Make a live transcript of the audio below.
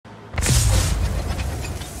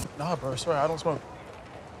Nah, bro, sorry, I don't smoke.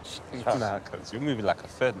 Nah, cuz you're moving like a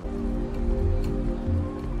fed.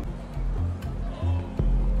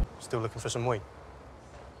 Still looking for some weed.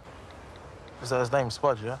 Is that his name,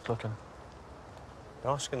 Spud, yeah? Looking.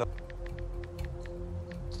 You're asking the...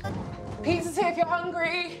 Pizza's here if you're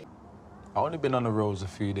hungry. I've only been on the roads a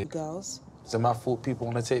few days. Girls. Is it my fault people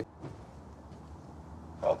want to take?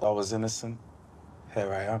 I was innocent.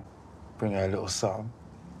 Here I am. Bring her a little something.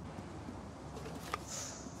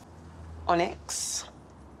 Onyx.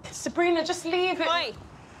 Sabrina, just leave it. Oi.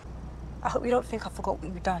 I hope you don't think I forgot what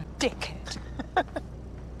you've done, dickhead.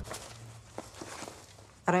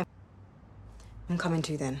 I'm coming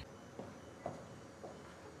too then.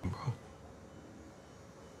 Bro.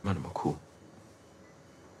 Man, I'm cool.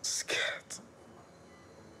 Scared.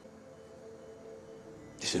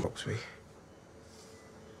 This is Roxby.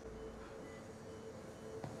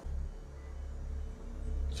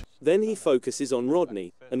 Then he focuses on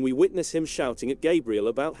Rodney, and we witness him shouting at Gabriel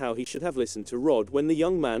about how he should have listened to Rod when the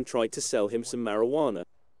young man tried to sell him some marijuana.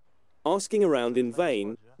 Asking around in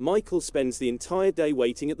vain, Michael spends the entire day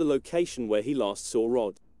waiting at the location where he last saw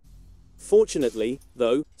Rod. Fortunately,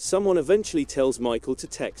 though, someone eventually tells Michael to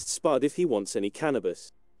text Spud if he wants any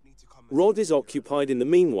cannabis. Rod is occupied in the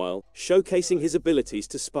meanwhile, showcasing his abilities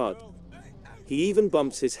to Spud. He even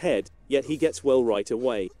bumps his head, yet he gets well right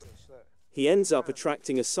away. He ends up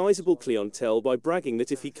attracting a sizable clientele by bragging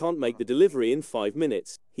that if he can't make the delivery in 5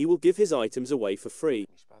 minutes, he will give his items away for free.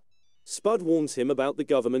 Spud warns him about the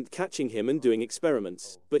government catching him and doing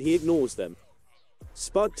experiments, but he ignores them.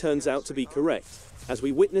 Spud turns out to be correct, as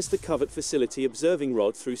we witness the covert facility observing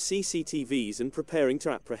Rod through CCTVs and preparing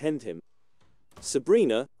to apprehend him.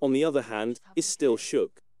 Sabrina, on the other hand, is still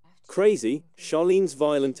shook. Crazy, Charlene's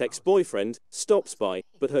violent ex-boyfriend, stops by,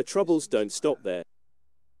 but her troubles don't stop there.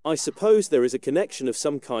 I suppose there is a connection of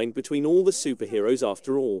some kind between all the superheroes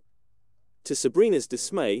after all. To Sabrina's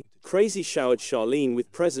dismay, Crazy showered Charlene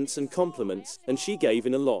with presents and compliments, and she gave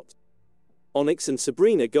in a lot. Onyx and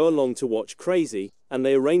Sabrina go along to watch Crazy, and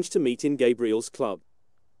they arrange to meet in Gabriel's club.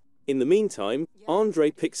 In the meantime, Andre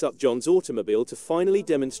picks up John's automobile to finally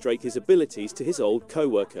demonstrate his abilities to his old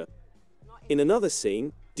co-worker. In another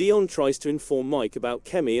scene, Dion tries to inform Mike about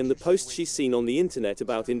Kemi and the posts she's seen on the internet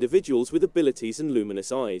about individuals with abilities and luminous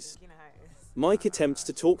eyes. Mike attempts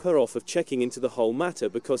to talk her off of checking into the whole matter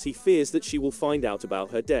because he fears that she will find out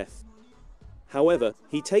about her death. However,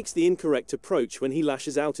 he takes the incorrect approach when he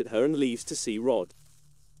lashes out at her and leaves to see Rod.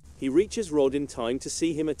 He reaches Rod in time to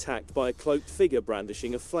see him attacked by a cloaked figure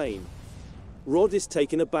brandishing a flame. Rod is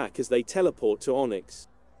taken aback as they teleport to Onyx.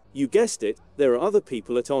 You guessed it, there are other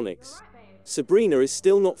people at Onyx. Sabrina is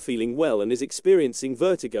still not feeling well and is experiencing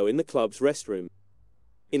vertigo in the club's restroom.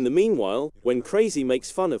 In the meanwhile, when Crazy makes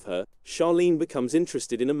fun of her, Charlene becomes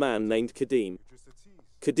interested in a man named Kadeem.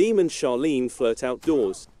 Kadeem and Charlene flirt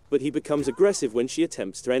outdoors, but he becomes aggressive when she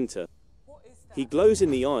attempts to enter. He glows in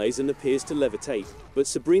the eyes and appears to levitate, but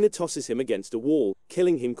Sabrina tosses him against a wall,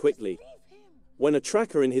 killing him quickly. When a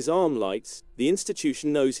tracker in his arm lights, the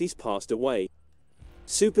institution knows he's passed away.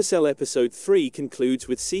 Supacell Episode 3 concludes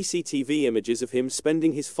with CCTV images of him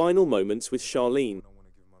spending his final moments with Charlene.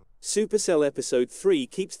 Supacell Episode 3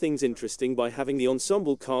 keeps things interesting by having the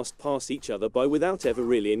ensemble cast pass each other by without ever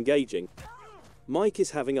really engaging. Mike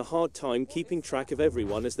is having a hard time keeping track of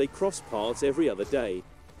everyone as they cross paths every other day.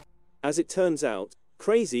 As it turns out,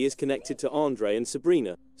 Crazy is connected to Andre and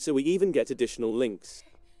Sabrina, so we even get additional links.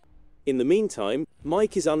 In the meantime,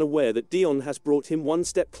 Mike is unaware that Dion has brought him one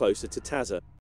step closer to Taza.